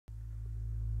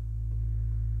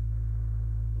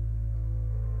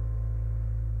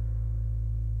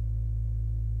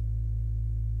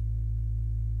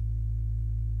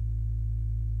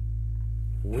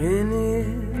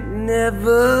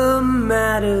never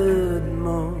mattered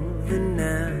more than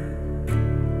now.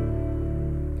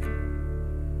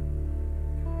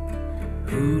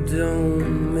 Who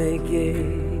don't make a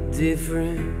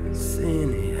difference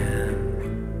anyhow?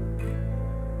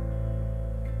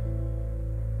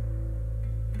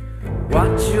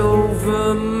 Watch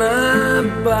over my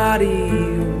body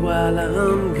while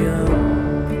I'm gone.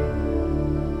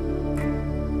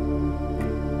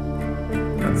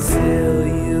 I'll tell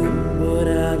you what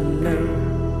I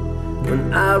learned when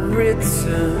I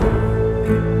return.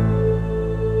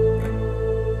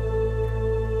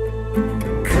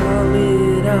 Call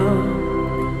it all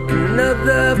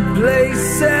another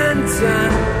place and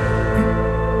time.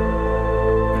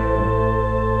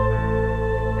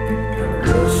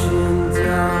 Russian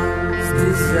dolls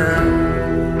design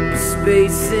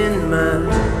space in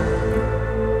mind.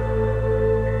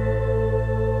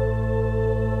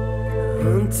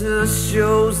 Hunter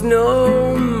shows no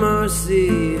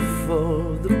mercy for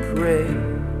the prey.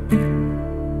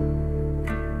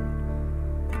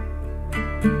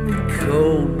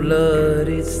 Cold blood,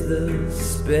 it's the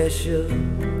special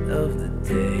of the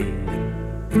day.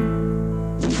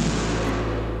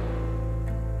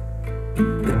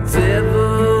 The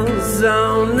devil's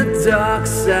on the dark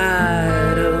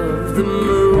side of the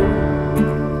moon.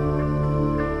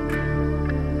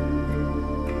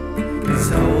 He's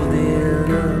holding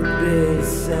up a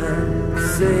sign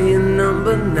saying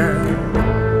number 9.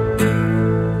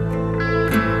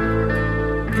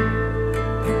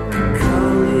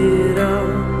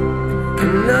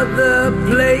 Another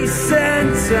place and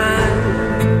time.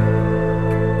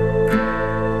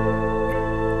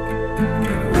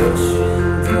 Russian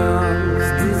dolls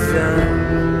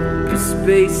design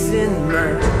space in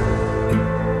mind.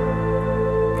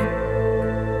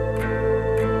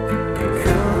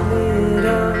 Call it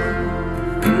all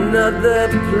another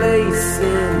place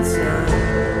and time.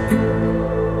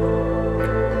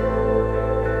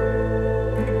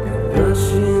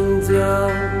 Russian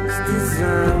dolls